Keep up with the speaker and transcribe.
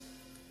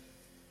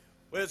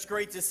Well, it's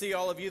great to see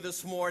all of you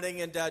this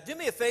morning. And do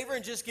me a favor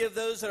and just give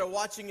those that are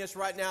watching us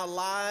right now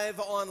live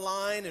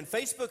online and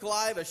Facebook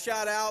Live a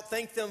shout out.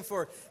 Thank them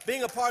for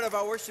being a part of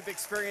our worship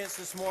experience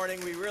this morning.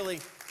 We really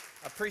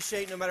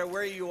appreciate, no matter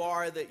where you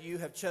are, that you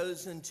have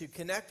chosen to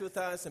connect with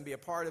us and be a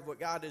part of what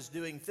God is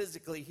doing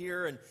physically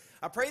here. And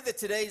I pray that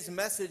today's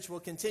message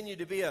will continue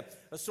to be a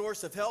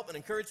source of help and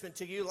encouragement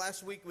to you.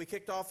 Last week we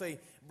kicked off a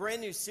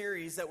brand new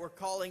series that we're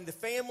calling The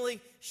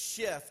Family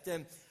Shift.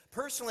 And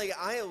personally,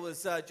 I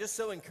was just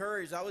so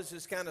encouraged. I was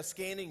just kind of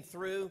scanning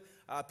through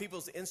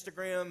people's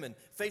Instagram and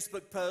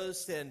Facebook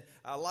posts, and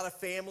a lot of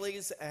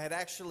families had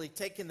actually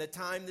taken the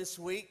time this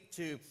week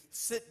to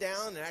sit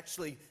down and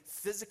actually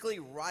physically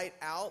write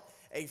out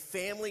a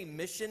family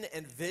mission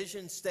and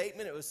vision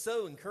statement. It was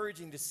so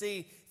encouraging to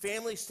see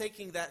families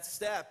taking that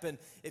step. And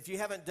if you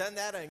haven't done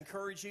that, I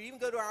encourage you, even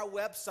go to our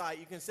website.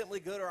 You can simply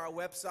go to our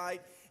website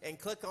and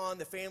click on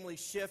the Family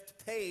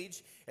Shift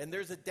page, and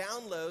there's a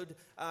download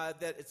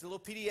that it's a little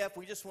PDF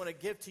we just want to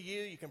give to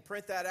you. You can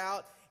print that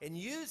out and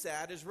use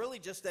that as really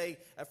just a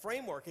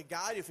framework, a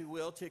guide, if you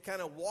will, to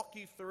kind of walk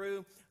you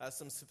through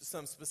some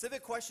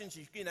specific questions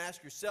you can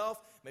ask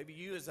yourself, maybe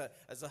you as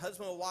a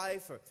husband or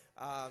wife, or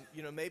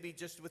maybe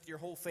just with your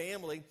whole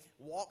family.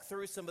 Walk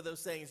through some of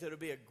those things. It'll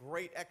be a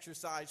great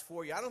exercise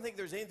for you. I don't think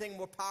there's anything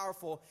more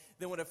powerful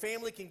than when a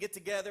family can get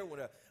together,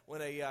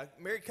 when a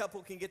married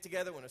couple can get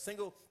together, when a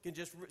single can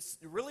just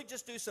really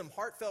just do some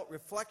heartfelt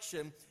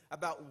reflection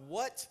about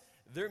what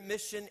their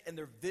mission and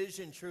their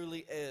vision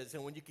truly is.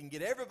 And when you can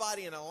get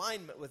everybody in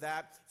alignment with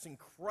that, it's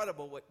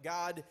incredible what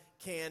God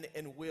can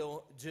and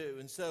will do.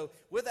 And so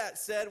with that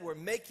said, we're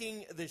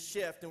making the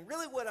shift. And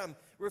really what I'm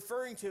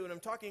referring to, and I'm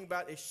talking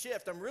about a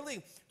shift, I'm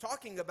really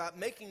talking about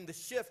making the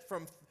shift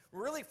from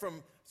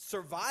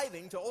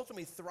surviving to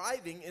ultimately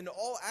thriving in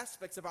all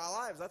aspects of our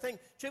lives. I think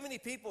too many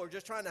people are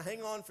just trying to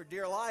hang on for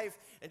dear life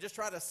and just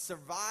try to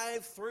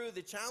survive through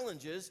the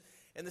challenges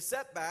and the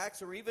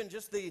setbacks, or even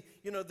just the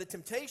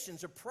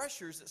temptations or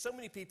pressures that so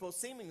many people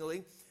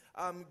seemingly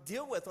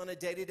deal with on a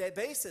day-to-day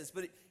basis.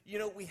 But,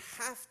 we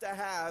have to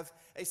have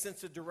a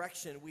sense of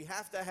direction. We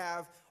have to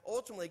have,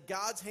 ultimately,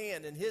 God's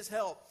hand and His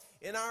help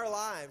in our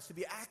lives to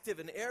be active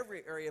in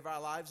every area of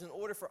our lives in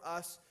order for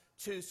us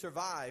to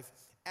survive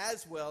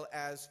as well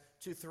as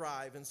to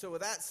thrive. And so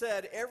with that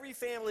said, every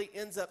family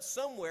ends up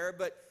somewhere,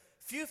 but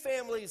few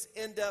families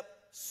end up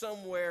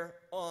somewhere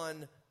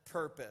on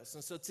purpose.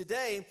 And so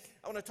today,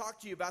 I want to talk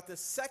to you about the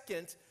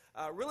second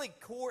really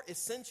core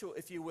essential,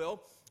 if you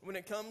will, when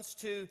it comes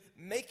to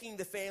making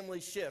the family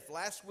shift.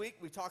 Last week,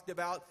 we talked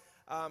about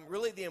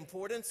really the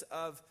importance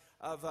of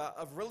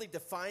really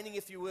defining,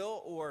 if you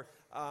will, or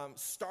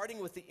starting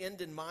with the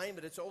end in mind,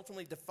 but it's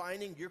ultimately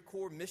defining your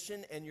core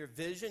mission and your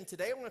vision.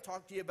 Today, I want to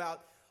talk to you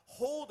about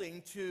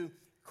holding to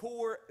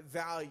core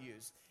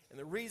values and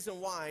the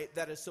reason why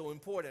that is so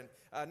important.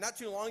 Not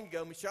too long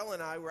ago, Michelle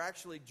and I were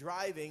actually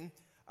driving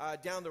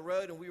down the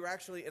road, and we were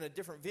actually in a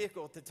different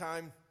vehicle at the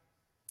time,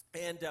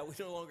 and we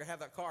no longer have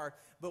that car,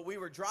 but we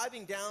were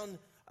driving down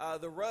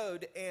the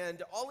road,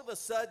 and all of a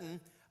sudden,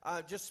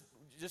 just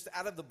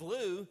out of the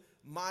blue,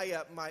 my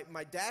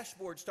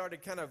dashboard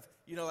started kind of,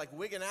 like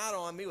wigging out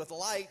on me with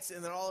lights,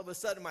 and then all of a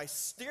sudden, my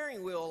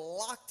steering wheel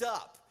locked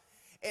up.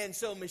 And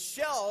so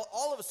Michelle,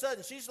 all of a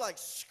sudden, she's like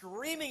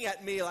screaming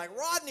at me like,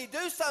 "Rodney,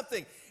 do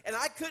something." And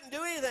I couldn't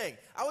do anything.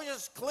 I was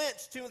just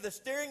clenched to the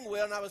steering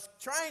wheel, and I was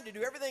trying to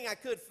do everything I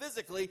could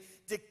physically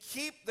to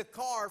keep the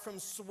car from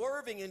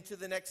swerving into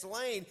the next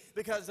lane,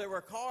 because there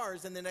were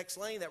cars in the next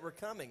lane that were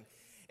coming.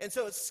 And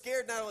so it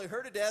scared not only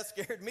her to death,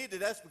 scared me to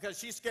death, because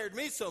she scared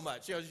me so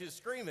much. She was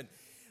screaming.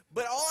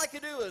 But all I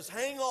could do was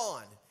hang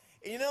on.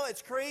 And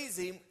it's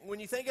crazy when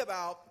you think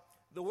about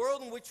the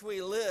world in which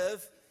we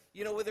live.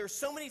 Where there's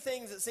so many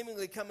things that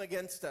seemingly come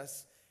against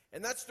us.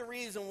 And that's the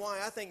reason why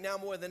I think now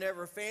more than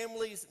ever,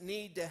 families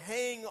need to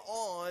hang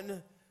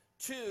on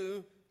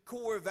to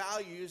core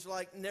values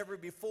like never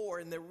before.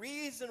 And the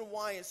reason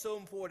why it's so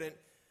important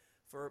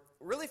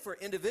for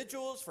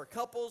individuals, for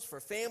couples, for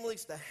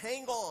families to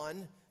hang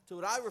on to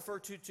what I refer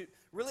to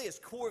really as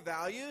core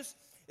values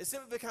is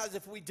simply because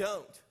if we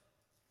don't,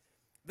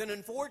 then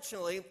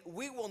unfortunately,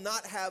 we will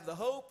not have the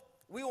hope,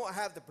 we won't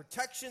have the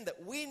protection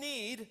that we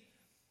need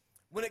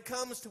when it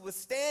comes to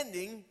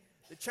withstanding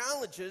the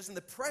challenges and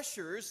the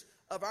pressures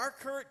of our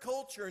current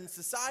culture and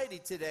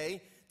society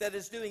today that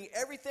is doing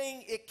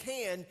everything it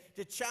can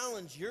to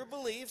challenge your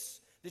beliefs,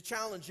 to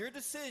challenge your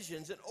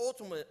decisions, and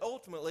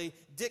ultimately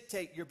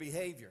dictate your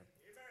behavior.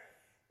 Amen.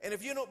 And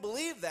if you don't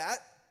believe that,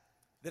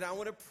 then I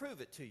want to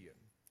prove it to you.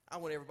 I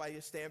want everybody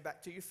to stand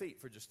back to your feet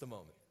for just a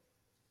moment.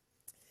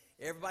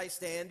 Everybody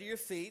stand to your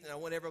feet, and I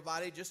want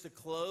everybody just to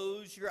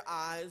close your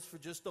eyes for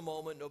just a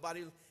moment.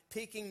 Nobody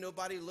peeking,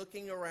 nobody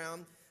looking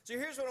around. So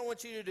here's what I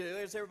want you to do.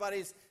 As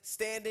everybody's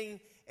standing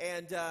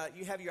and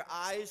you have your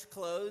eyes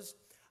closed,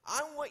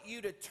 I want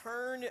you to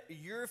turn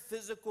your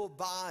physical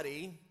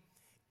body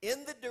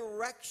in the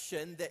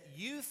direction that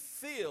you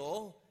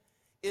feel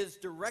is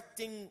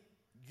directing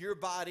your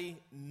body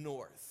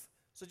north.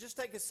 So just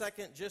take a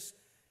second, just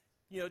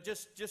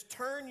just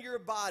turn your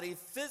body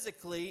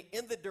physically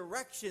in the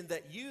direction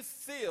that you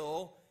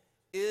feel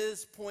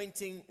is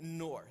pointing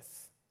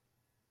north.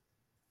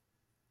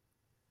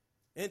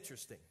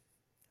 Interesting.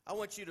 I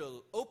want you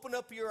to open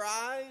up your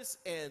eyes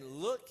and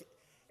look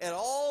at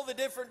all the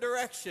different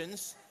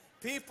directions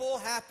people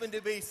happen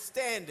to be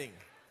standing.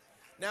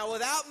 Now,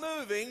 without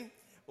moving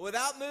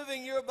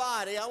your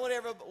body, I want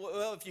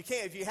well,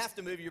 if you have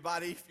to move your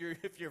body,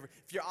 if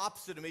you're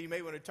opposite of me, you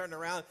may want to turn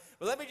around.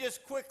 But let me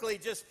just quickly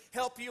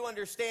help you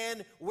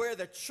understand where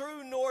the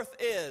true north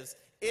is.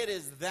 It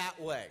is that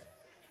way.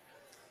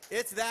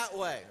 It's that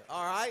way,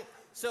 all right?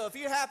 So if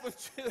you happen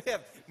to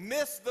have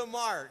missed the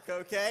mark,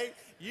 okay,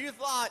 you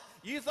thought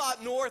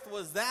north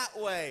was that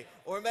way,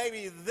 or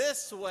maybe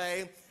this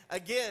way.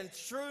 Again,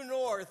 true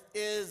north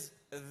is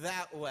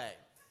that way.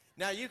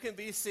 Now you can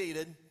be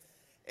seated,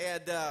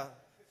 and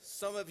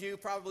some of you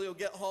probably will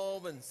get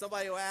home and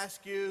somebody will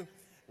ask you,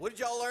 what did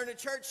y'all learn at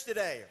church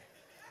today?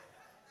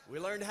 We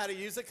learned how to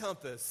use a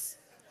compass.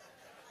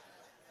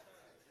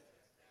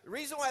 The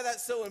reason why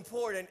that's so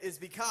important is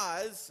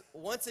because,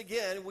 once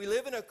again, we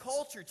live in a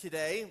culture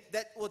today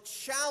that will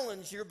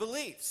challenge your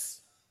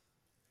beliefs.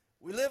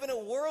 We live in a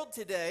world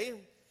today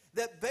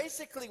that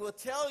basically will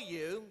tell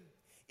you,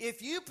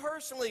 if you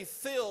personally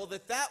feel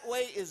that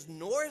way is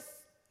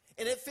north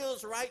and it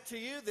feels right to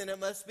you, then it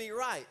must be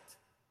right.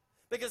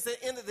 Because at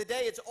the end of the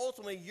day, it's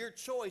ultimately your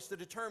choice to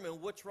determine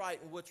what's right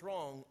and what's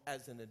wrong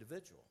as an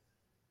individual.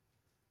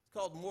 It's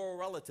called moral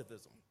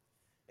relativism.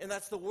 And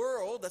that's the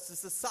world, that's the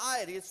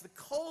society, it's the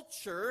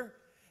culture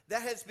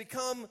that has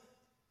become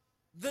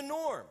the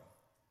norm.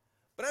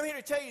 But I'm here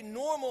to tell you,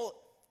 normal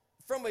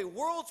from a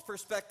world's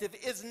perspective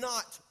is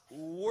not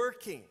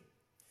working.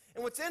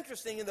 And what's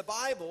interesting in the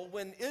Bible,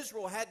 when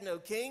Israel had no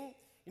king,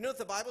 you know what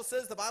the Bible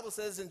says? The Bible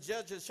says in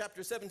Judges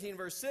chapter 17,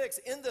 verse 6,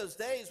 in those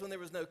days when there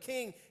was no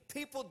king,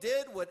 people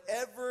did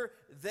whatever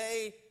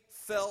they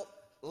felt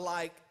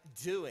like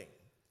doing.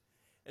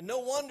 And no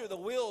wonder the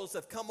wheels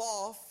have come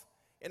off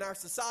in our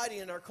society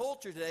and our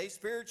culture today,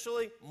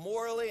 spiritually,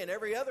 morally, and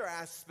every other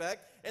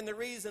aspect. And the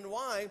reason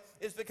why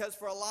is because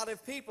for a lot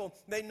of people,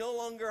 they no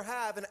longer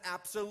have an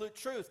absolute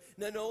truth.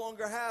 They no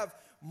longer have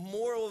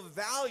moral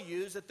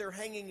values that they're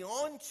hanging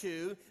on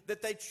to,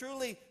 that they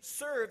truly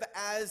serve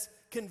as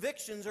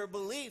convictions or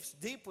beliefs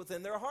deep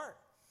within their heart.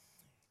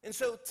 And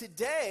so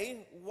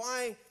today,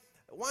 why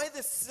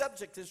this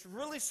subject is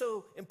really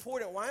so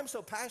important, why I'm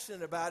so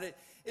passionate about it,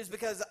 is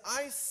because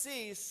I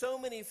see so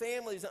many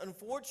families,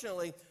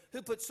 unfortunately,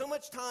 who put so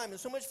much time and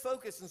so much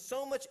focus and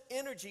so much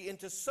energy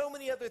into so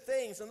many other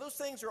things, and those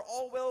things are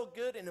all well,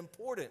 good, and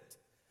important.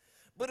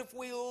 But if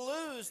we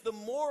lose the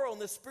moral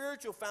and the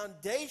spiritual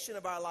foundation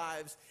of our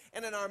lives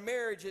and in our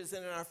marriages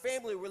and in our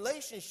family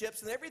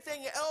relationships, then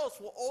everything else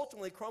will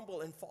ultimately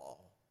crumble and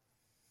fall.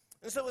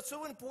 And so it's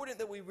so important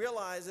that we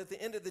realize at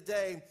the end of the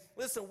day,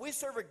 listen, we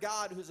serve a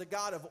God who's a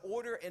God of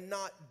order and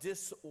not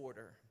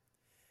disorder.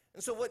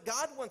 And so what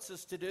God wants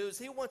us to do is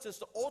he wants us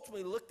to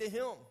ultimately look to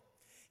him.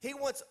 He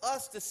wants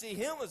us to see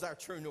him as our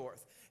true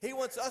north. He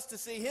wants us to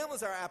see him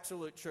as our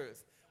absolute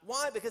truth.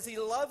 Why? Because he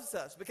loves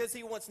us. Because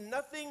he wants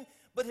nothing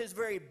but his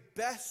very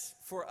best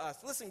for us.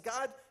 Listen,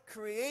 God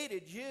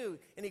created you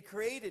and he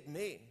created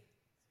me.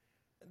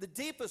 The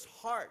deepest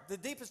heart, the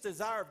deepest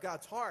desire of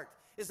God's heart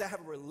is to have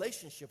a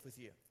relationship with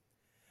you.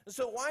 And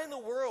so why in the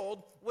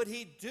world would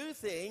he do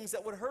things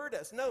that would hurt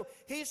us? No,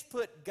 he's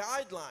put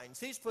guidelines.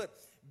 He's put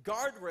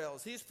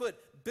guardrails. He's put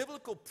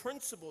biblical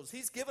principles.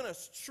 He's given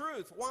us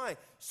truth. Why?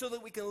 So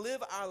that we can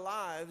live our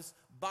lives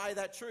by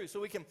that truth. So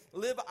we can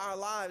live our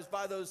lives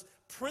by those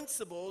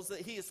principles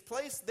that he has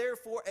placed there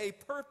for a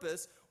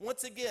purpose,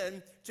 once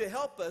again, to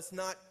help us,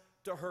 not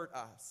to hurt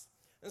us.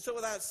 And so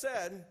with that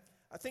said,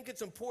 I think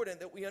it's important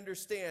that we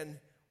understand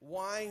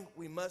why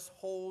we must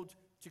hold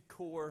to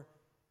core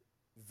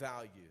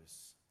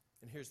values.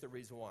 And here's the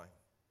reason why.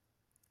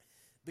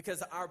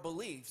 Because our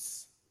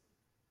beliefs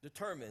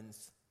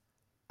determines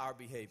our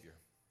behavior.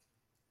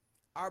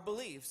 Our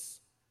beliefs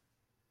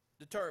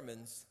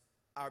determines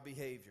our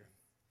behavior.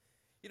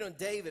 You know,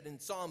 David in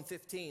Psalm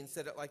 15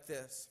 said it like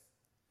this: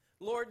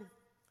 Lord,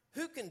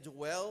 who can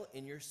dwell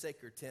in your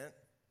sacred tent?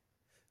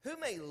 Who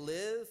may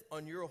live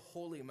on your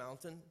holy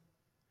mountain?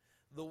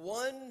 The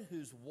one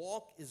whose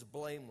walk is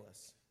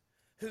blameless,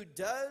 who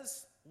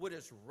does what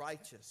is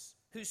righteous,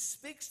 who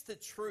speaks the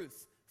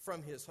truth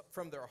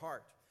from their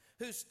heart,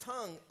 whose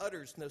tongue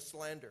utters no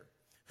slander,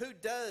 who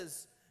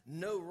does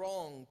no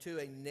wrong to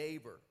a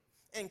neighbor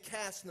and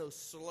casts no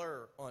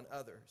slur on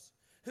others,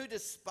 who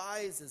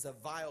despises a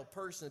vile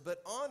person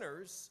but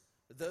honors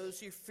those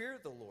who fear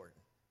the Lord,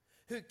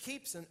 who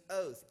keeps an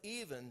oath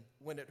even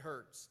when it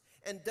hurts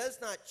and does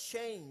not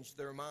change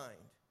their mind,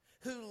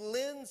 who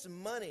lends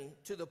money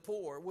to the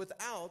poor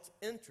without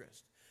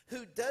interest,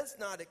 who does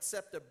not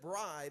accept a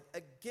bribe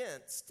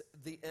against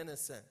the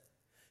innocent.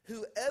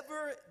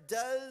 Whoever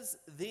does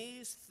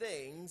these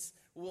things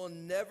will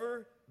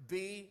never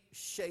be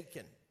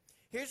shaken.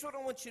 Here's what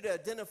I want you to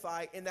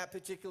identify in that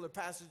particular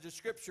passage of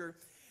Scripture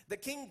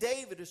that King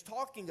David is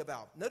talking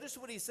about. Notice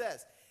what he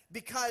says.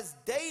 Because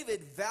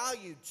David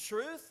valued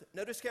truth,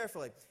 notice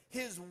carefully,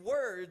 his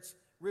words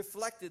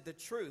reflected the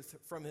truth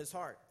from his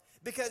heart.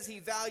 Because he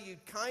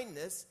valued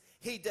kindness,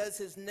 he does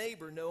his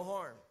neighbor no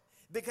harm.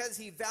 Because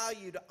he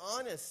valued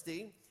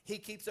honesty, he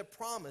keeps a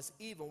promise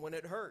even when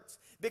it hurts.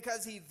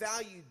 Because he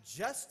valued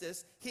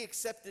justice, he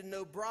accepted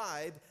no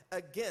bribe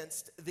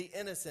against the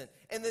innocent.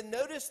 And then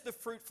notice the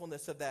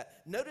fruitfulness of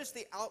that. Notice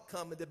the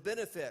outcome and the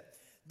benefit.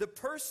 The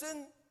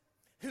person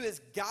who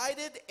is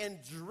guided and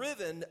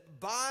driven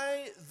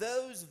by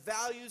those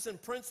values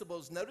and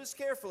principles, notice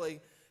carefully,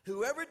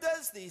 whoever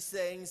does these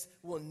things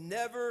will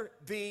never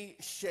be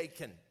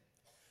shaken.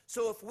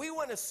 So if we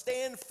want to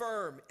stand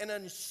firm and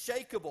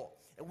unshakable,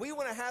 and we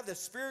want to have the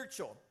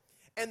spiritual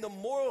and the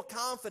moral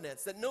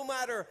confidence that no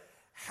matter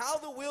how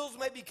the wheels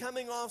may be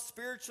coming off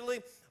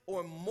spiritually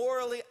or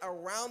morally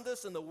around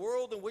us in the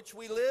world in which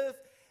we live,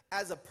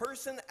 as a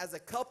person, as a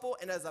couple,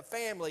 and as a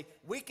family,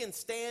 we can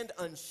stand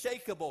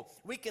unshakable.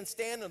 We can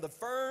stand on the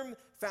firm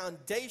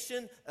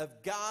foundation of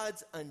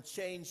God's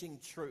unchanging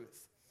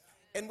truth.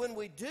 And when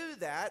we do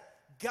that,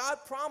 God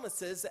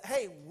promises that,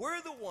 hey,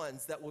 we're the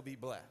ones that will be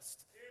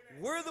blessed.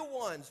 We're the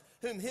ones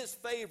whom his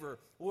favor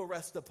will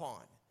rest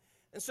upon.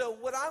 And so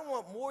what I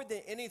want more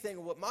than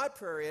anything, what my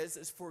prayer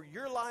is for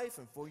your life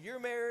and for your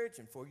marriage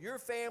and for your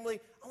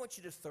family, I want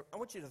you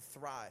to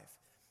thrive.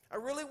 I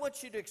really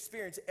want you to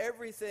experience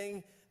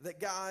everything that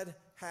God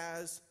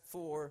has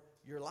for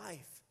your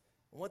life.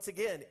 And once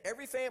again,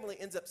 every family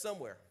ends up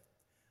somewhere,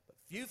 but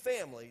few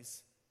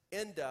families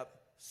end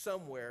up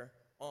somewhere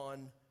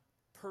on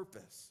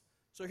purpose.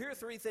 So here are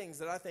three things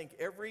that I think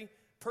every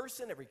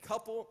person, every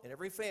couple, and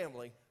every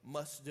family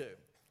must do.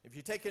 If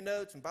you're taking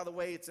notes, and by the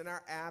way, it's in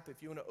our app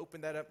if you want to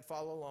open that up and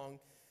follow along.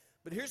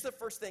 But here's the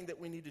first thing that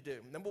we need to do.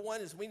 Number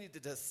one is we need to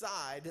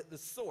decide the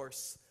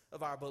source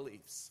of our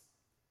beliefs.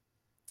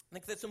 I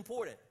think that's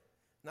important.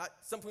 Not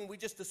something we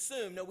just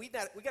assume. No, we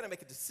got to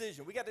make a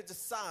decision. We got to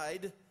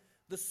decide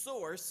the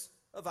source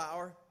of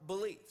our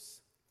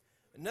beliefs.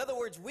 In other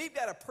words, we've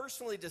got to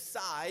personally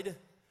decide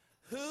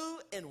who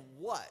and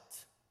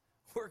what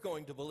we're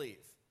going to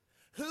believe.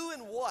 Who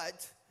and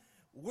what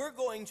we're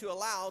going to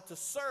allow to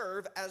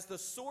serve as the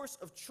source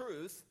of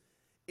truth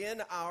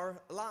in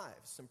our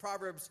lives. In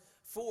Proverbs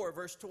 4,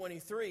 verse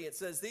 23, it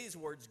says these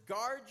words,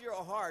 "Guard your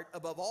heart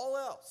above all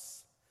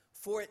else,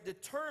 for it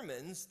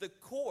determines the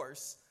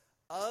course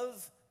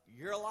of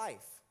your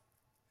life."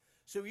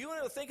 So you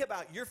want to think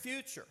about your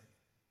future.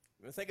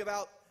 You want to think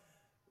about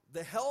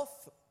the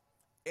health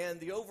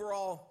and the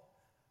overall,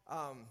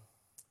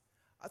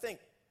 I think,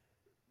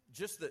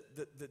 just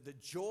the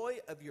joy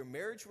of your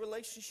marriage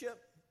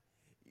relationship.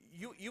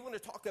 You want to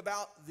talk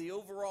about the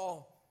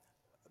overall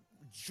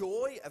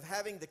joy of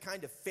having the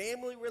kind of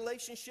family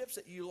relationships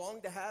that you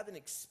long to have and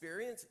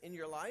experience in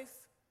your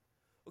life.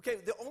 Okay,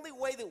 the only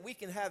way that we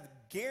can have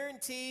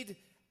guaranteed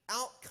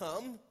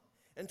outcome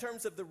in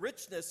terms of the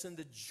richness and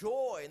the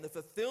joy and the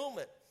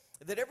fulfillment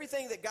that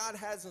everything that God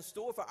has in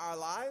store for our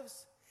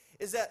lives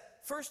is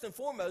that first and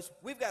foremost,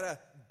 we've got to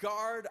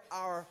guard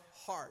our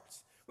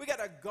hearts. We've got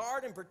to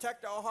guard and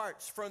protect our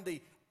hearts from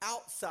the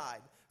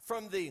outside,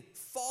 from the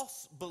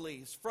false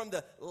beliefs, from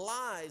the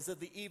lies of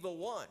the evil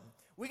one.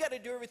 We got to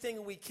do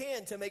everything we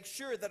can to make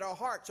sure that our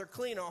hearts are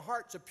clean, our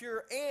hearts are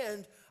pure,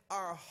 and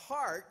our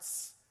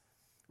hearts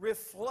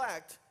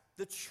reflect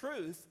the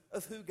truth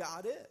of who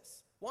God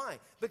is. Why?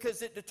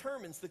 Because it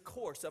determines the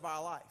course of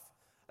our life.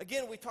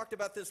 Again, we talked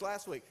about this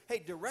last week. Hey,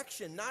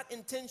 direction, not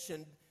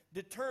intention,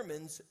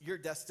 determines your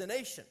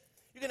destination.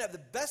 You can have the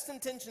best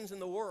intentions in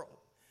the world,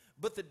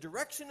 but the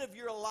direction of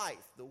your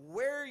life,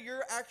 where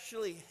you're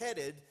actually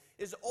headed,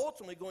 is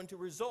ultimately going to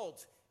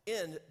result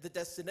in the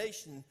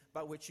destination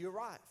by which you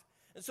arrive.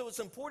 And so it's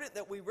important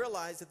that we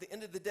realize at the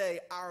end of the day,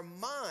 our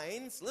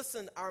minds,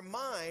 listen, our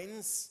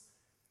minds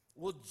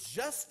will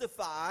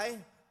justify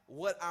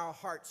what our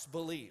hearts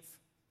believe.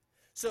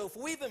 So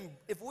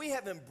if we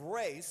have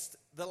embraced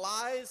the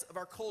lies of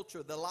our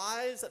culture, the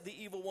lies of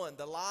the evil one,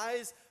 the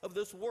lies of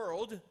this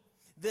world,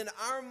 then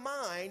our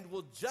mind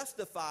will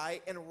justify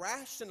and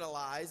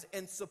rationalize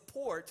and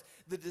support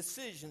the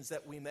decisions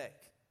that we make.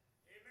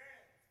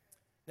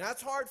 Amen. Now,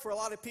 it's hard for a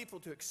lot of people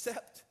to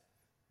accept,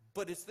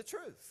 but it's the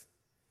truth.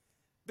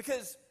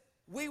 Because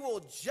we will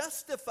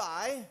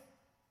justify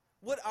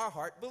what our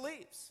heart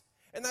believes.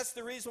 And that's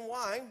the reason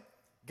why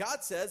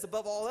God says,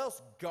 above all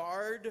else,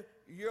 guard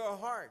your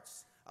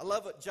hearts. I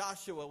love what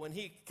Joshua, when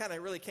he kind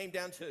of really came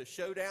down to a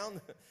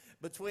showdown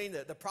between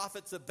the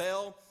prophets of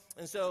Baal.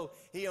 And so,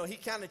 he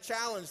kind of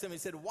challenged them. He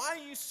said, why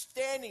are you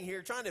standing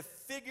here trying to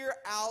figure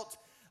out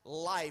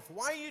life?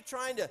 Why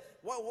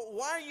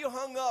are you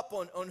hung up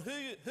on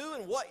who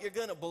and what you're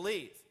going to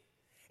believe?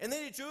 And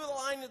then he drew the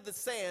line in the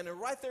sand, and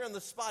right there on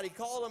the spot, he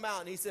called them out,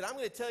 and he said, I'm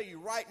going to tell you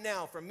right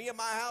now, from me and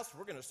my house,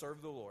 we're going to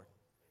serve the Lord.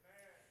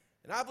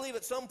 Amen. And I believe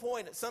at some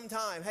point, at some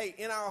time, hey,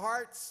 in our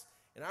hearts,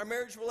 in our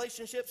marriage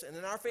relationships, and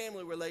in our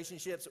family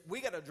relationships, we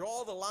got to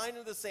draw the line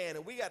in the sand,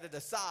 and we got to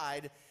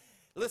decide,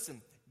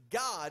 listen,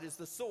 God is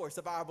the source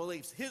of our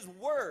beliefs. His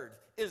word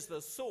is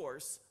the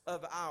source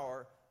of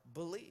our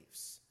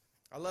beliefs.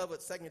 I love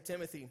what 2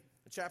 Timothy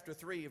chapter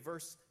 3,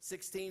 verse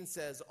 16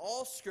 says,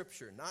 all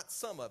Scripture, not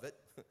some of it,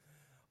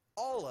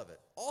 all of it,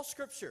 all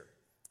Scripture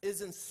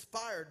is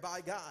inspired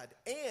by God,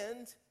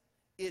 and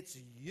it's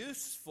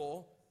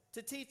useful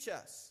to teach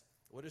us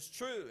what is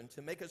true and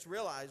to make us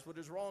realize what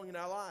is wrong in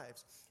our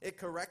lives. It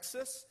corrects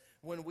us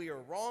when we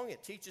are wrong.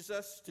 It teaches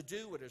us to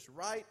do what is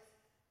right.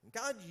 And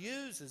God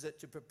uses it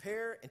to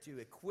prepare and to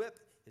equip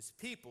his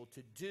people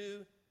to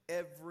do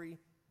every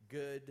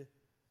good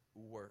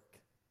work.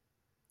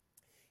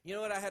 You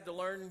know what I had to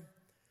learn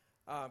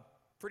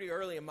pretty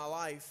early in my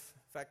life?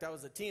 In fact, I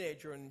was a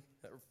teenager and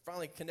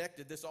finally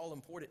connected this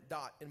all-important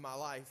dot in my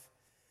life.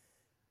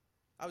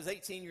 I was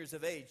 18 years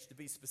of age, to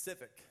be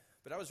specific,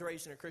 but I was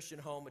raised in a Christian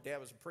home. My dad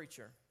was a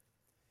preacher.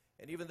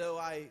 And even though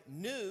I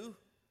knew,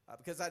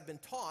 because I'd been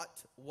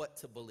taught what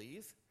to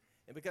believe,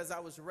 and because I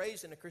was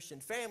raised in a Christian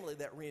family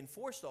that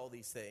reinforced all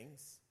these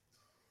things,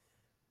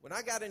 when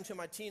I got into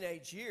my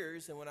teenage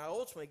years and when I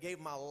ultimately gave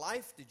my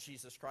life to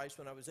Jesus Christ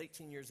when I was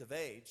 18 years of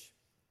age,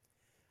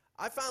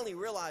 I finally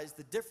realized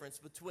the difference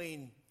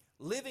between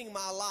living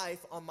my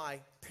life on my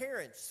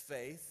parents'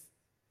 faith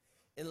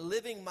and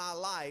living my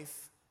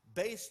life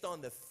based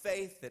on the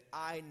faith that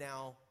I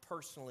now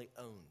personally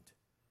owned.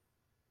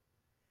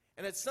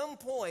 And at some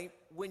point,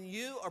 when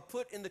you are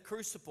put in the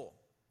crucible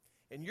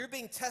and you're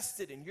being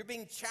tested and you're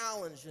being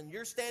challenged and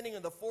you're standing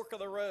on the fork of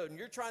the road and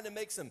you're trying to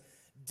make some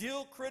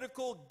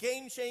deal-critical,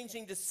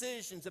 game-changing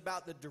decisions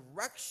about the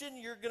direction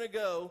you're going to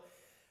go,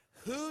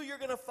 who you're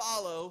going to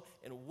follow,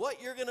 and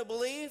what you're going to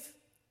believe,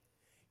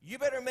 you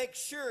better make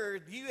sure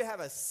you have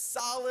a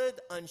solid,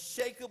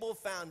 unshakable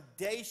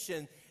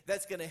foundation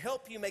that's going to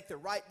help you make the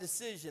right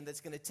decision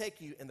that's going to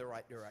take you in the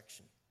right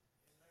direction.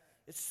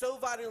 It's so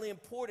vitally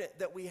important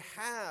that we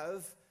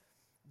have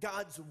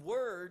God's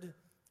word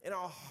in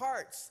our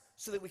hearts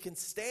so that we can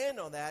stand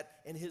on that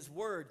and his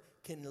word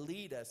can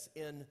lead us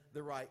in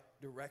the right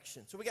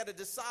direction. So we got to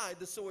decide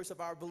the source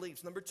of our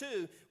beliefs. Number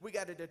two, we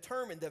got to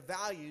determine the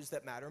values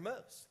that matter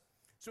most.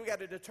 So we got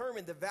to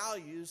determine the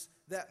values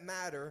that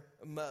matter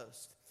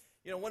most.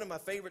 You know, one of my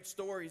favorite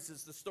stories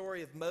is the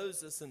story of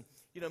Moses. And,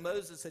 you know,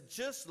 Moses had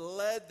just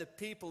led the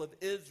people of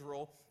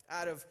Israel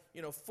out of,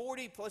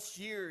 40 plus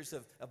years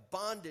of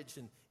bondage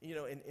and,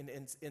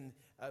 in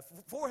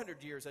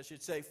 400 years, I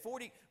should say,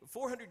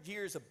 400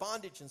 years of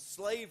bondage and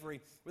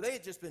slavery where they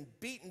had just been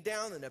beaten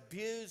down and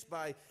abused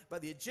by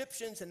the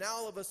Egyptians. And now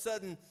all of a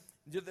sudden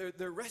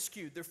they're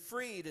rescued, they're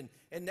freed.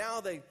 And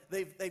now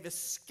they've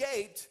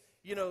escaped,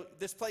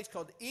 this place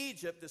called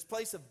Egypt, this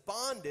place of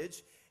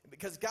bondage,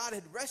 because God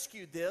had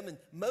rescued them, and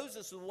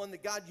Moses was the one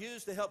that God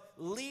used to help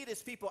lead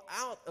his people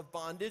out of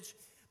bondage.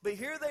 But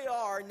here they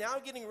are now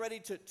getting ready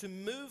to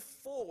move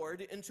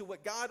forward into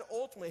what God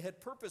ultimately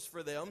had purposed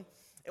for them.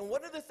 And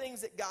one of the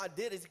things that God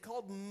did is he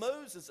called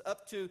Moses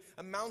up to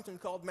a mountain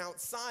called Mount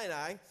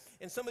Sinai.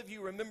 And some of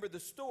you remember the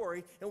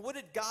story. And what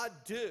did God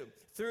do?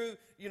 Through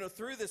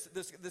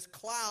this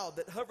cloud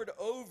that hovered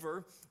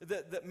over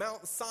the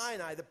Mount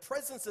Sinai, the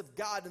presence of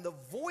God and the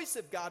voice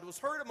of God was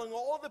heard among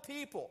all the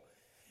people.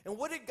 And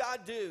what did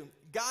God do?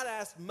 God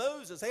asked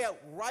Moses, hey,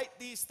 write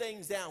these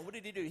things down. What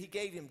did he do? He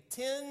gave him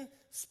 10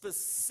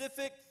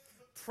 specific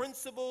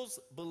principles,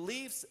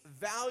 beliefs,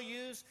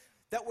 values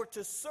that were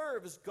to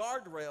serve as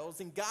guardrails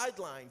and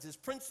guidelines, as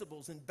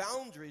principles and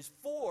boundaries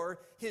for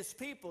his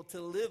people to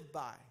live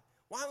by.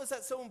 Why was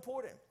that so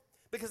important?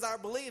 Because our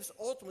beliefs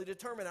ultimately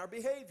determine our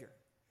behavior.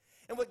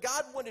 And what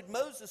God wanted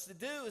Moses to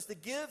do is to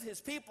give his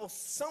people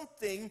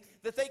something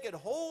that they could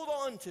hold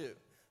on to.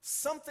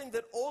 Something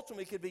that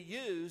ultimately could be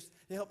used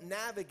to help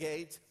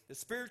navigate the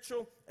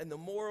spiritual and the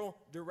moral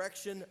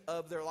direction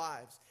of their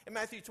lives. In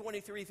Matthew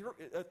 23,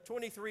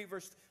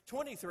 verse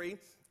 23,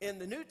 in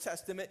the New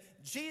Testament,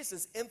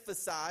 Jesus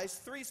emphasized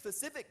 3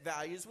 specific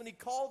values when he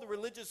called the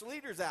religious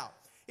leaders out.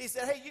 He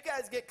said, hey, you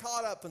guys get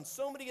caught up in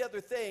so many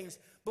other things,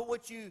 but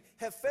what you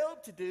have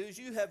failed to do is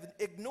you have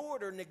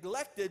ignored or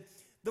neglected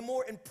the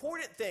more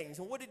important things.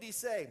 And what did he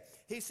say?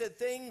 He said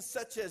things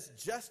such as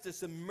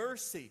justice and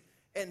mercy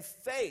and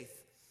faith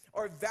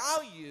are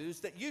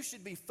values that you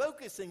should be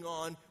focusing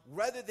on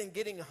rather than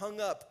getting hung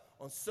up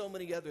on so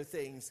many other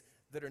things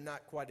that are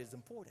not quite as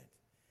important.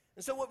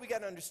 And so what we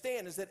got to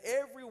understand is that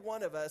every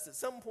one of us at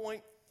some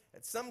point,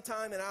 at some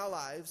time in our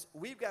lives,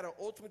 we've got to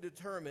ultimately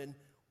determine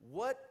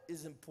what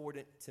is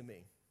important to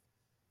me.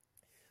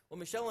 When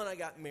Michelle and I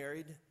got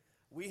married,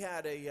 we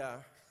had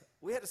a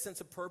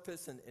sense of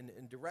purpose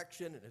and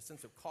direction and a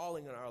sense of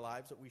calling in our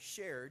lives that we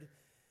shared.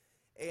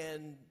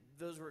 And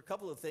those were a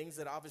couple of things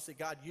that obviously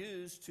God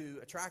used to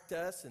attract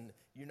us and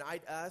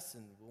unite us.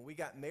 And when we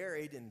got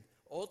married and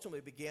ultimately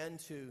began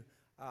to,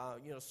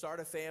 start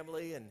a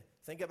family and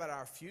think about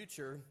our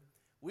future,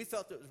 we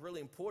felt it was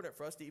really important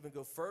for us to even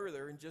go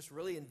further and just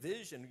really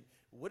envision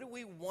what do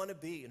we want to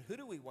be and who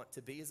do we want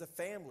to be as a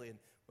family. And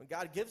when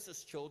God gives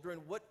us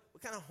children, what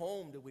kind of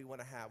home do we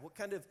want to have? What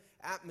kind of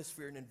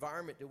atmosphere and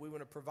environment do we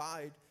want to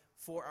provide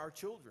for our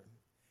children?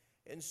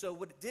 And so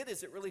what it did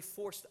is it really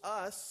forced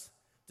us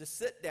to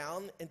sit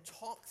down and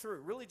talk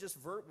through. Really just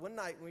one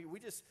night, we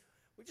just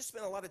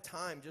spent a lot of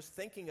time just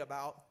thinking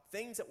about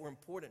things that were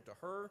important to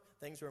her,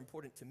 things that were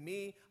important to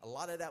me. A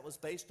lot of that was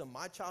based on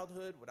my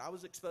childhood, what I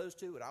was exposed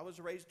to, what I was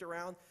raised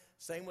around.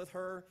 Same with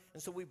her.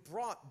 And so we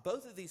brought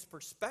both of these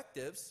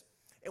perspectives,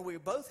 and we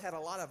both had a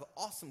lot of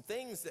awesome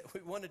things that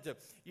we wanted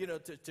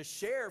to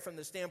share from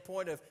the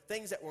standpoint of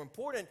things that were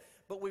important,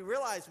 but we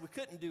realized we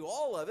couldn't do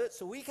all of it,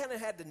 so we kind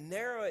of had to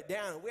narrow it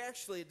down. We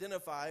actually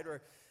identified,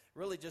 or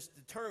really just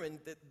determined,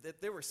 that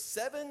there were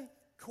 7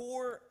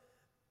 core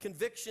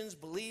convictions,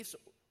 beliefs,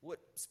 what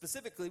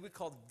specifically we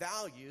called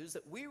values,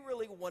 that we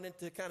really wanted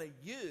to kind of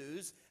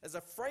use as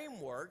a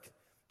framework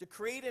to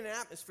create an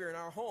atmosphere in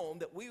our home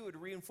that we would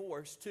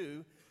reinforce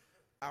to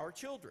our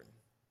children.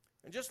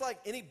 And just like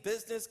any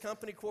business,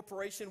 company,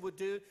 corporation would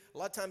do, a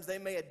lot of times they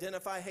may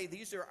identify, hey,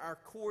 these are our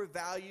core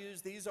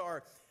values. These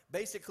are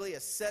basically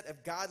a set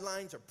of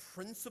guidelines or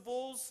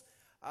principles,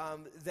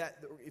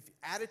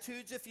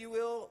 attitudes, if you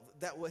will,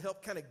 that will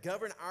help kind of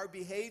govern our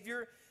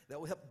behavior, that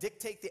will help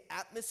dictate the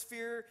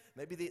atmosphere,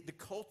 maybe the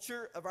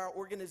culture of our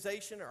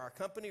organization or our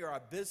company or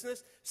our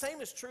business.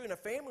 Same is true in a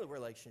family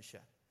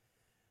relationship.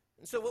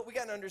 And so what we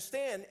got to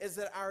understand is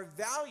that our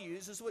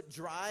values is what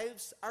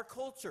drives our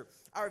culture.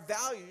 Our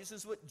values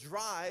is what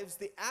drives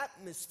the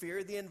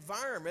atmosphere, the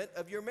environment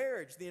of your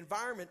marriage, the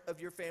environment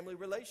of your family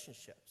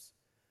relationships.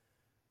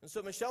 And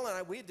so Michelle and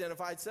I, we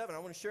identified 7. I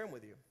want to share them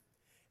with you.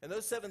 And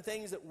those 7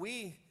 things that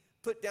we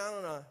put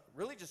down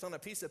on a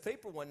piece of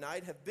paper one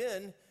night have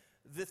been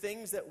the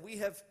things that we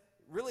have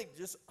really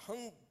just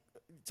hung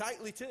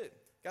tightly to.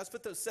 Guys,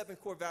 put those 7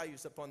 core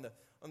values up on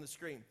the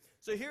screen.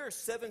 So here are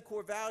 7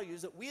 core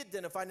values that we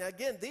identified. Now,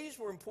 again, these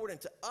were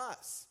important to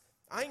us.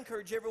 I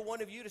encourage every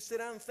one of you to sit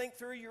down and think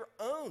through your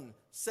own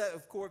set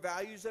of core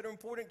values that are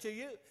important to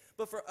you.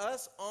 But for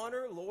us,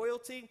 honor,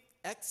 loyalty,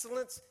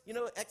 excellence.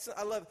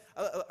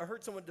 I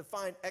heard someone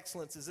define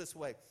excellence as this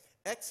way.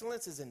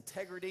 Excellence is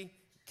integrity,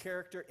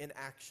 character, and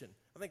action.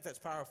 I think that's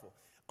powerful.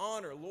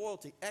 Honor,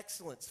 loyalty,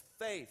 excellence,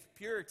 faith,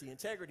 purity,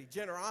 integrity,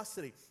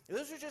 generosity.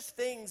 Those are just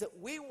things that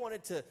we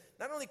wanted to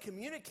not only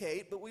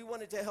communicate, but we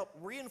wanted to help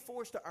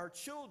reinforce to our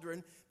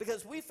children,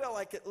 because we felt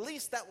like at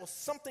least that was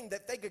something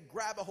that they could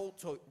grab a hold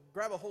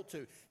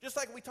to. Just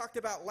like we talked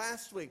about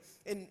last week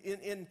in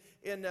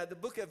the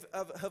book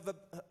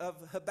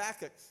of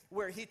Habakkuk,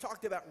 where he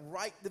talked about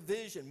write the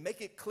vision,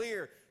 make it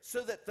clear,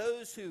 so that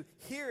those who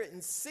hear it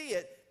and see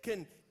it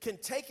can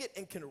take it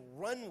and can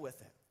run with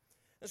it.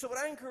 And so what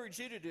I encourage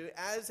you to do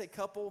as a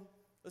couple,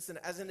 listen,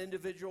 as an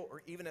individual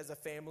or even as a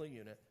family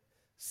unit,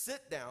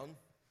 sit down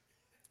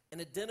and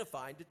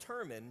identify and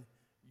determine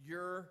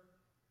your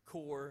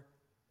core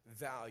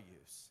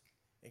values.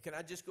 And can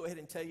I just go ahead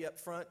and tell you up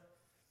front,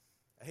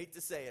 I hate to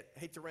say it, I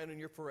hate to rain on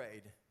your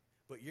parade,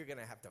 but you're going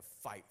to have to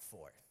fight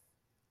for it.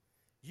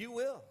 You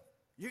will.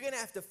 You're going to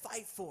have to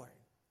fight for it.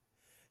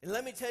 And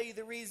let me tell you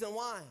the reason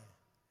why.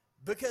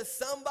 Because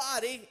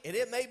somebody, and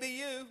it may be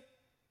you,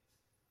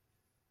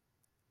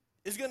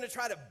 is going to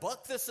try to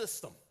buck the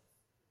system.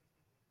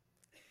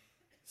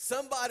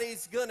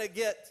 Somebody's going to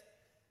get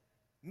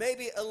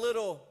maybe a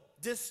little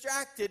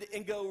distracted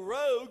and go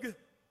rogue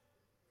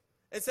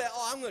and say,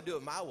 oh, I'm going to do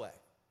it my way.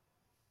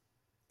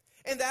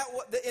 And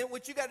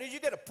what you got to do is you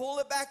got to pull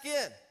it back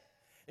in.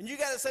 And you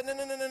got to say,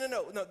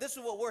 no, this is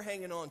what we're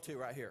hanging on to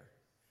right here.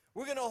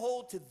 We're going to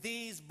hold to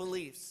these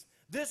beliefs.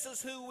 This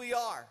is who we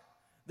are.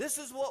 This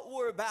is what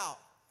we're about.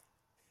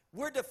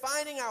 We're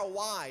defining our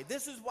why.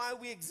 This is why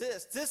we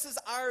exist. This is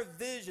our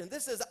vision.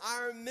 This is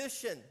our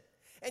mission.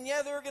 And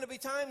yeah, there are going to be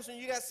times when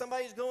you got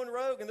somebody who's going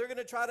rogue and they're going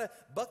to try to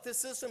buck the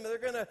system and they're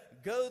going to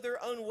go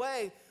their own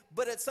way.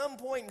 But at some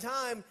point in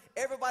time,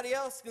 everybody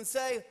else can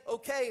say,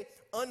 okay,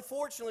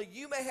 unfortunately,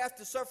 you may have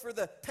to suffer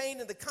the pain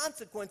and the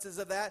consequences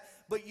of that,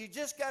 but you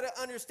just got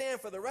to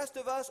understand, for the rest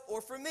of us,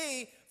 or for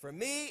me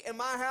and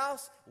my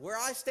house, where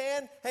I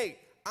stand, hey,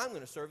 I'm going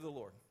to serve the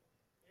Lord.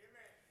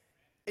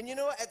 And you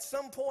know what? At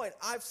some point,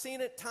 I've seen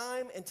it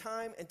time and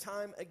time and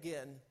time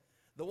again.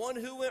 The one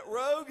who went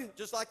rogue,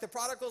 just like the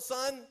prodigal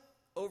son,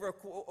 over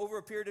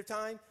a period of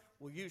time,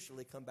 will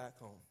usually come back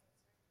home.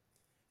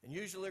 And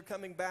usually they're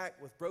coming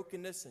back with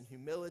brokenness and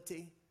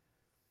humility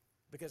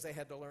because they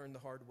had to learn the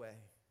hard way.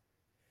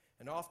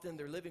 And often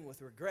they're living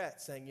with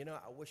regret, saying,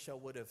 I wish I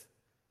would have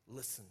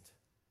listened.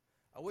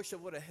 I wish I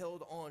would have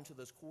held on to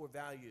those core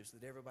values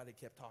that everybody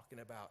kept talking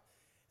about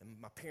and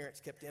my parents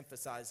kept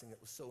emphasizing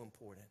that was so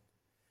important.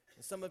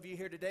 And some of you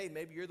here today,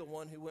 maybe you're the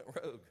one who went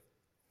rogue.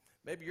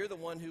 Maybe you're the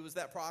one who was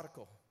that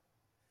prodigal.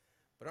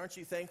 But aren't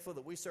you thankful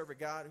that we serve a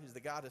God who's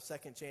the God of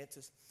second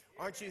chances?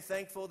 Aren't you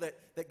thankful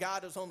that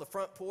God is on the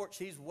front porch?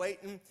 He's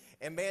waiting.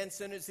 And man, as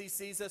soon as he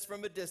sees us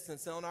from a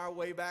distance on our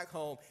way back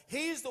home,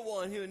 he's the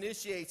one who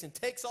initiates and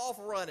takes off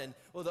running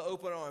with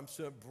open arms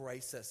to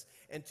embrace us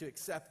and to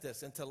accept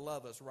us and to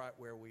love us right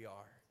where we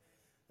are.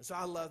 And so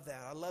I love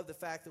that. I love the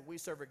fact that we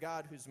serve a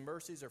God whose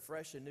mercies are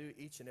fresh and new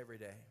each and every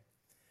day.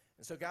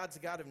 And so God's a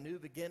God of new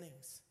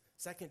beginnings,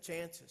 second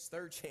chances,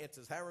 third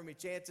chances, however many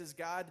chances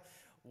God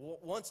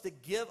wants to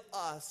give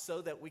us so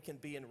that we can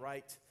be in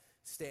right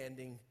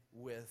standing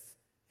with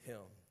him.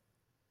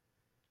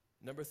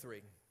 Number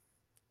 3,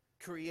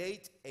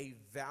 create a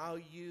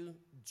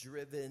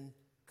value-driven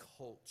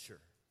culture.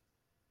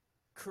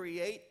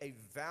 Create a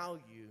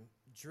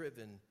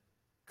value-driven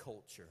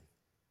culture.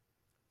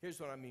 Here's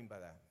what I mean by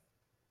that.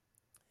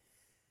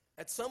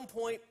 At some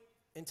point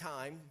in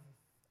time,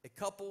 a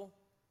couple,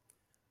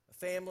 a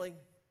family,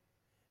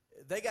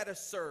 they got to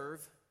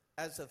serve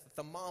as a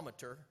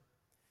thermometer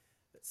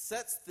that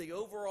sets the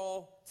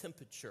overall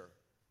temperature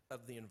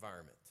of the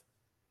environment.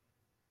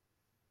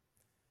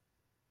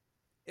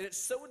 And it's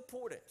so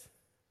important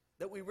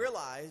that we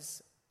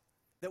realize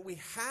that we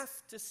have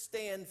to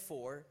stand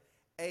for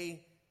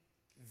a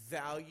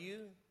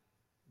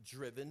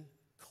value-driven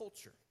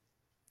culture.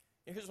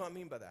 And here's what I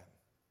mean by that.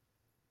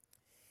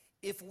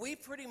 If we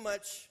pretty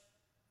much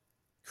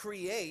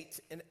create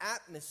an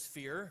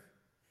atmosphere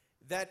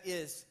that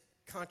is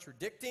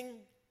contradicting,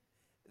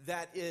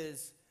 that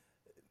is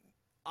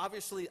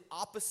obviously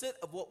opposite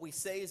of what we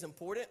say is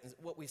important and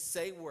what we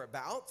say we're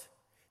about,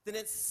 then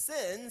it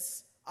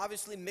sends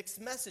obviously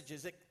mixed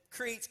messages. It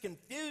creates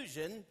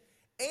confusion,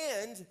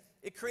 and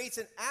it creates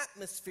an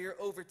atmosphere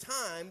over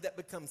time that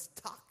becomes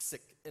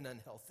toxic and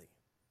unhealthy.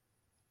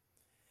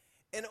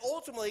 And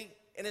ultimately,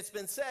 and it's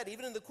been said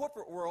even in the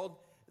corporate world,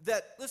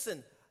 that,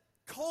 listen,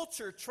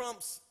 culture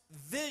trumps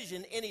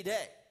vision any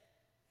day.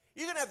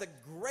 You're going to have the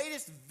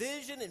greatest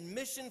vision and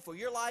mission for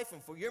your life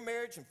and for your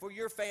marriage and for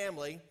your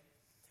family,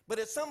 but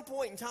at some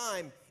point in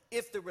time,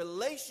 if the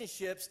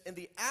relationships and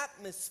the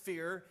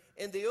atmosphere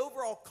and the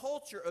overall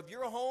culture of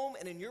your home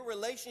and in your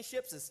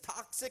relationships is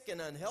toxic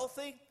and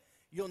unhealthy,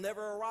 you'll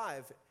never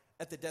arrive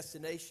at the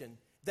destination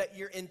that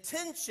your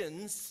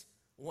intentions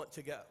want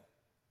to go.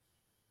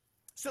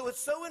 So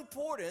it's so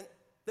important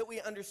that we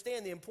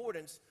understand the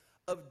importance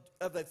of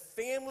a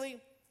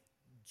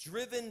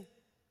family-driven,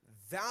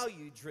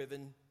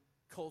 value-driven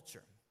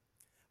culture.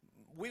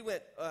 We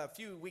went a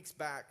few weeks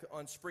back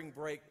on spring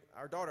break.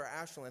 Our daughter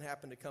Ashlyn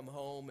happened to come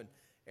home,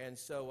 and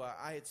so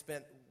I had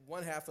spent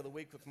one half of the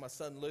week with my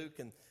son Luke,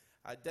 and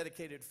I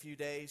dedicated a few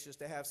days just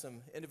to have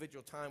some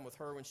individual time with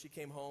her when she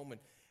came home,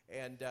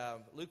 and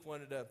Luke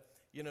wanted to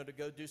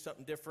go do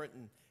something different,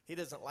 and he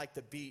doesn't like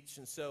the beach,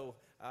 and so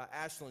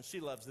Ashlyn,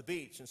 she loves the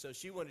beach, and so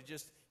she wanted to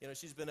just,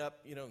 she's been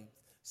up,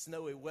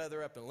 snowy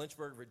weather up in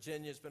Lynchburg,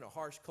 Virginia. It's been a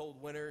harsh,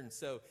 cold winter, and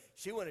so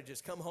she wanted to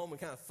just come home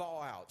and kind of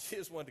thaw out. She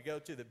just wanted to go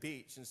to the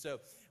beach, and so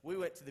we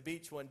went to the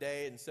beach one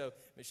day, and so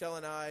Michelle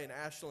and I and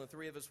Ashlyn, the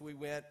three of us, we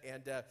went,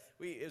 and it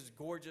was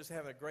gorgeous,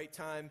 having a great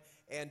time,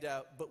 and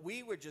but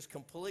we were just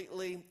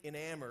completely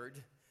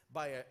enamored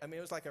by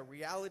it was like a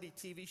reality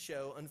TV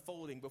show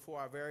unfolding before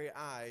our very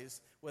eyes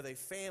with a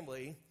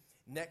family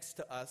next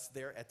to us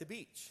there at the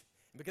beach.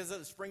 And because of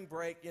the spring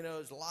break,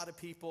 there's a lot of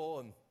people,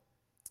 and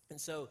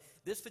so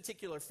this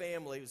particular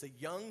family was a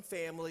young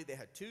family. They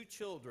had two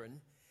children,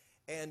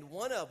 and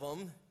one of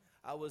them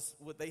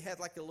they had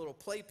like a little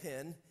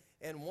playpen,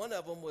 and one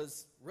of them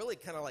was really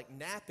kind of like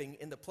napping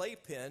in the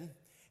playpen,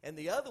 and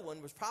the other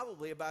one was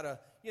probably about a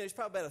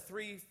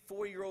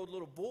 3-4-year-old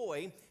little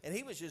boy, and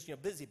he was just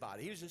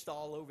busybody. He was just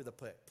all over the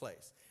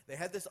place. They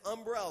had this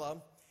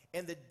umbrella,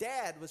 and the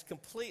dad was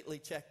completely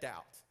checked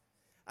out.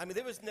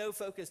 There was no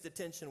focused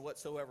attention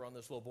whatsoever on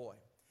this little boy.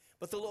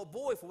 But the little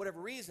boy, for whatever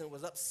reason,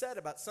 was upset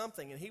about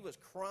something, and he was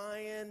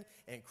crying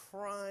and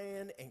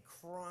crying and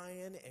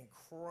crying and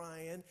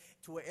crying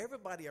to where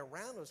everybody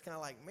around was kind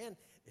of like, man,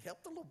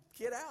 help the little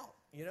kid out,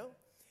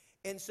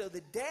 And so the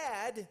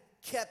dad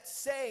kept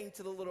saying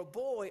to the little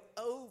boy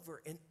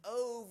over and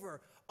over,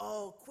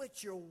 oh,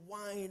 quit your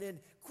whining,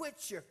 quit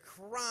your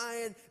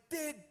crying.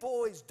 Big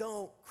boys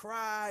don't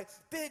cry.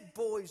 Big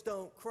boys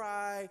don't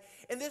cry.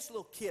 And this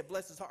little kid,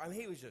 bless his heart,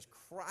 he was just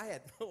crying. I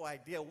had no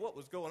idea what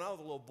was going on with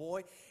the little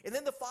boy. And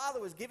then the father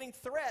was giving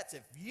threats.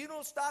 If you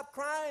don't stop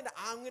crying,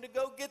 I'm going to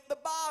go get the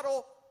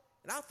bottle.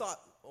 And I thought,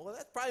 well,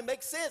 that probably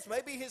makes sense.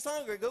 Maybe he's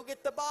hungry. Go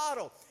get the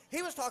bottle.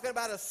 He was talking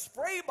about a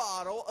spray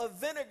bottle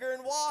of vinegar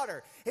and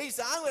water. He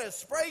said, I'm going to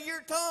spray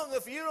your tongue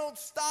if you don't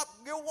stop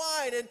your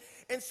whining.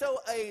 And so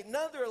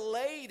another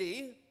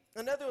lady,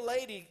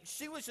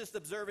 she was just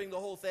observing the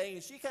whole thing,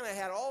 and she kind of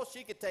had all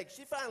she could take.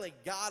 She finally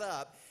got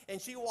up, and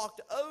she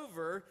walked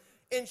over,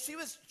 and she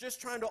was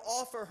just trying to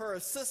offer her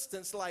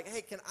assistance, like,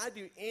 hey, can I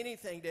do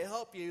anything to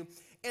help you?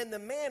 And the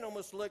man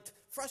almost looked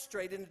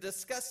frustrated and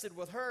disgusted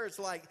with her. It's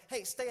like,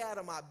 hey, stay out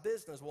of my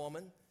business,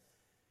 woman.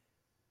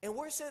 And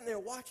we're sitting there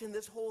watching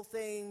this whole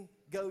thing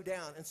go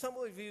down. And some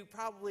of you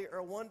probably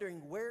are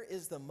wondering, where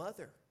is the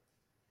mother?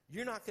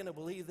 You're not going to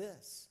believe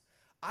this.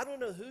 I don't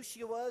know who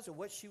she was or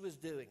what she was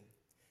doing.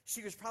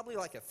 She was probably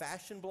like a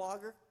fashion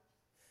blogger.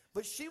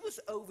 But she was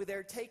over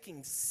there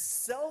taking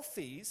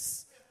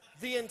selfies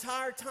the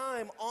entire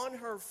time on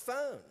her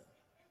phone.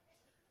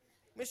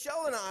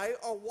 Michelle and I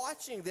are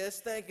watching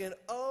this thinking,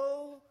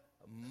 oh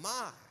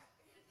my.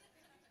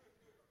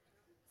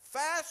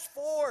 Fast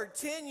forward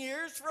 10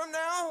 years from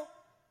now,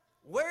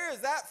 where is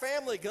that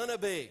family going to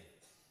be?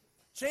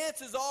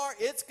 Chances are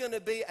it's going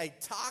to be a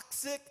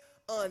toxic,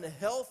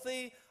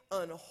 unhealthy,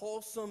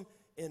 unwholesome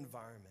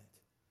environment.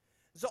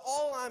 So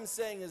all I'm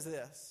saying is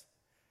this.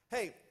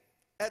 Hey,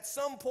 at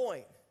some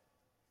point,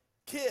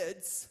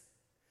 kids,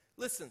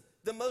 listen,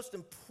 the most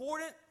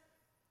important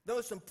the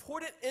most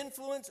important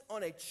influence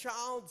on a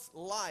child's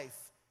life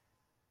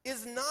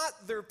is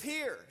not their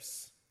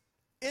peers.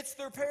 It's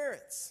their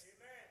parents.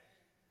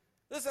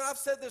 Listen, I've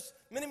said this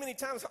many, many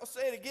times. I'll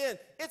say it again.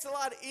 It's a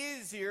lot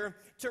easier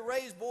to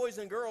raise boys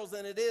and girls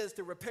than it is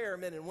to repair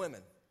men and women.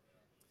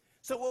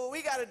 So what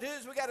we got to do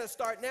is we got to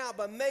start now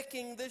by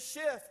making this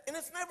shift. And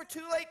it's never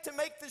too late to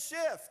make the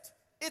shift.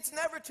 It's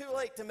never too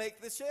late to make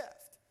the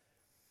shift.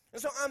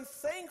 And so I'm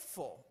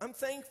thankful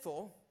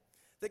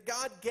that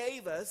God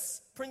gave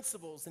us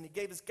principles and he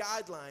gave us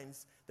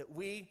guidelines that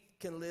we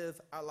can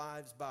live our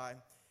lives by.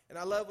 And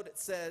I love what it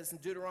says in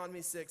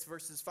Deuteronomy 6,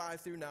 verses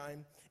 5 through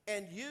 9.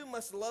 And you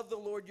must love the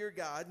Lord your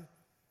God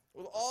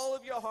with all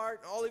of your heart,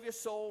 and all of your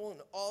soul,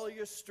 and all of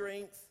your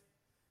strength.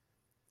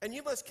 And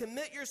you must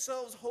commit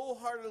yourselves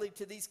wholeheartedly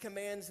to these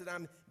commands that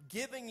I'm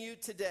giving you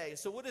today.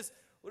 So what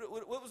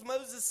was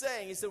Moses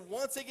saying? He said,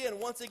 once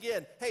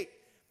again, hey,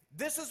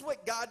 this is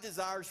what God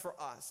desires for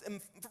us.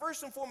 And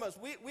first and foremost,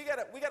 we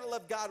gotta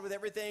love God with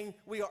everything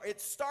we are.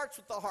 It starts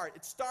with the heart.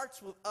 It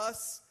starts with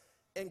us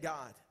and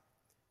God.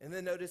 And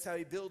then notice how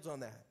he builds on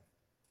that.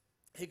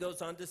 He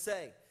goes on to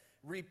say,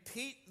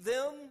 repeat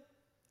them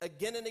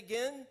again and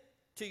again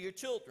to your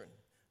children.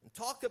 And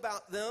talk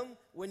about them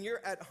when you're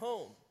at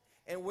home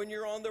and when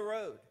you're on the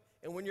road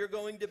and when you're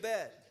going to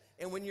bed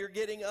and when you're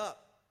getting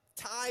up.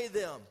 Tie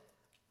them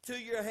to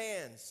your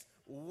hands.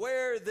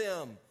 Wear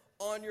them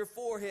on your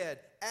forehead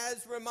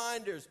as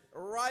reminders.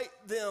 Write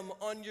them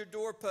on your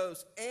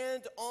doorposts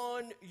and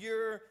on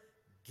your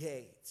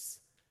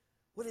gates.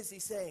 What is he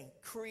saying?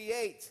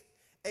 Create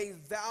a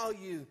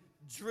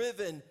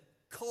value-driven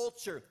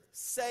culture.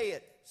 Say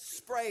it,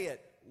 spray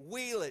it,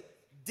 wheel it,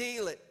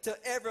 deal it, till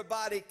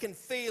everybody can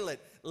feel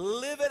it.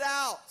 Live it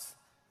out.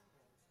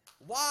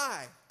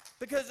 Why?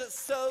 Because it's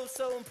so,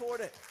 so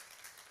important.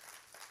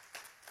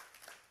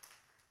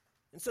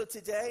 And so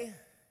today,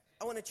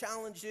 I want to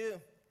challenge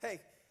you. Hey,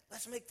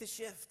 let's make the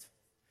shift.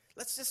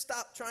 Let's just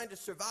stop trying to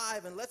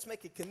survive and let's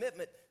make a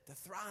commitment to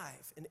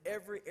thrive in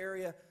every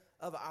area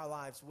of our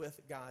lives with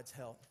God's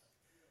help.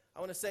 I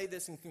want to say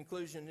this in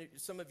conclusion.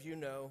 Some of you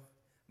know,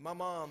 my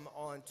mom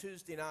on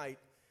Tuesday night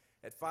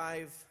at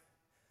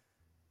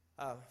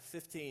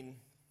 5:15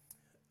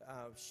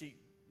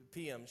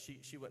 p.m.,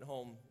 she went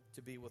home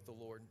to be with the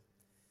Lord.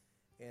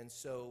 And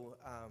so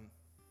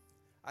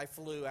I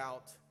flew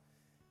out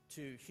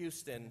to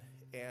Houston,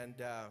 and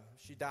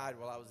she died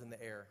while I was in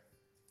the air.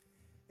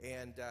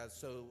 And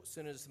so as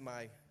soon as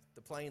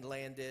the plane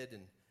landed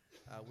and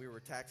we were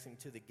taxiing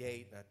to the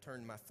gate, and I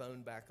turned my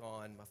phone back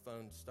on. My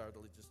phone started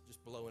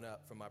just blowing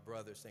up from my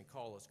brother saying,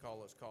 call us,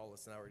 call us, call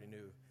us. And I already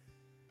knew.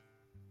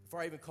 Before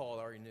I even called,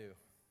 I already knew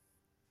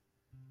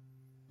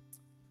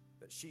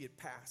that she had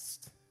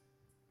passed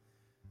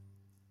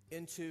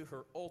into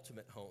her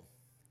ultimate home.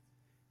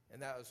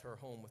 And that was her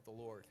home with the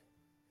Lord.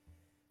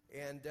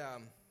 And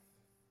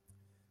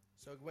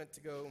so I went to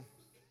go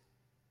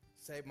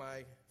say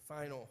my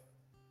final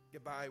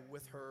goodbye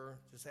with her.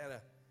 Just had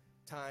a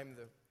time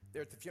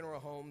there at the funeral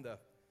home, the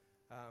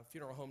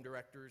funeral home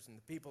directors and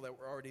the people that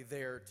were already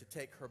there to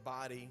take her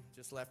body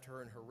just left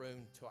her in her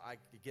room till I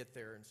could get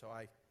there. And so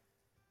I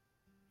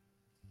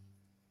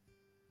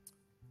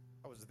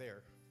was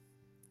there.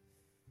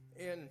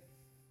 And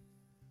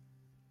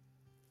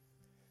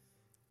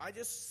I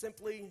just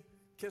simply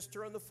kissed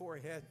her on the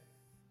forehead.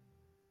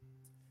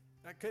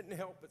 I couldn't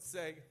help but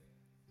say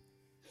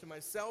to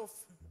myself,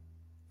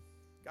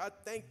 God,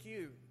 thank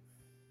you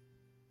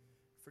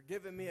for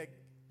giving me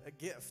a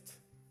gift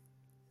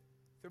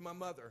through my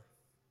mother,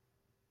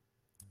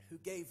 who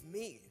gave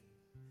me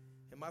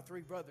and my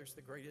three brothers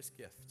the greatest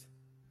gift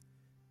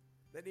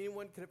that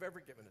anyone could have ever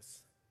given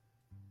us.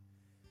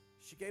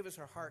 She gave us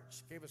her heart.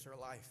 She gave us her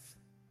life.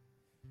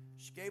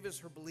 She gave us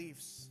her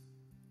beliefs.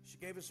 She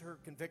gave us her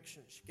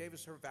convictions. She gave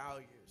us her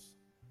values.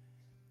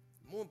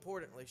 More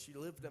importantly, she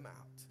lived them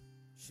out.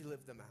 She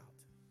lived them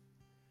out.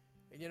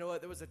 And you know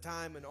what? There was a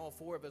time when all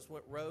four of us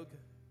went rogue.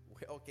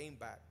 We all came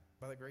back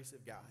by the grace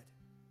of God.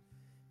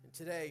 And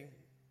today,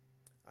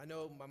 I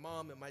know my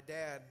mom and my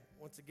dad,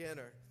 once again,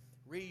 are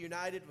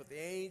reunited with the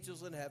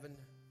angels in heaven.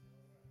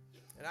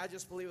 And I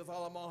just believe with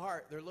all of my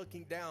heart, they're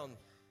looking down.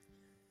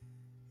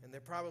 And they're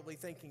probably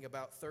thinking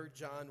about 3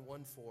 John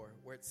 1:4,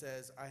 where it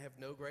says, I have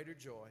no greater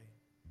joy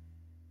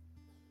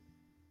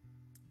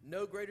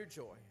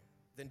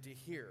than to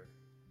hear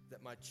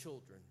that my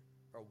children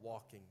are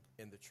walking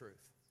in the truth.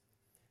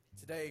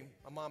 Today,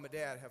 my mom and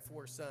dad have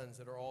 4 sons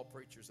that are all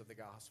preachers of the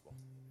gospel.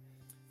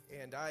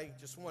 And I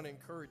just want to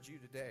encourage you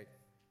today,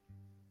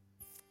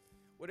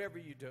 whatever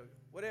you do,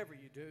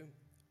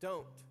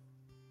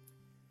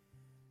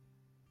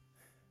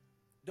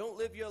 don't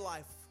live your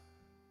life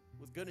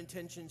with good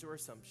intentions or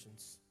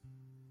assumptions.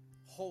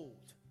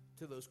 Hold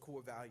to those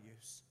core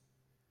values.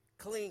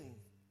 Cling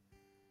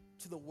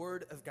to the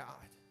Word of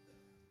God.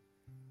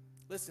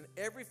 Listen,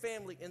 every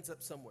family ends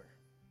up somewhere.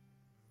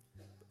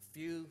 But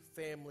few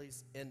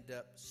families end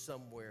up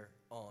somewhere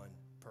on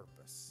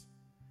purpose.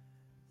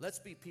 Let's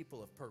be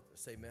people of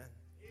purpose, amen?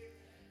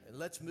 And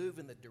let's move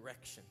in the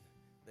direction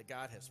that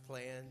God has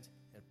planned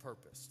and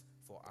purposed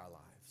for our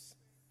lives.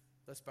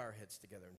 Let's bow our heads together.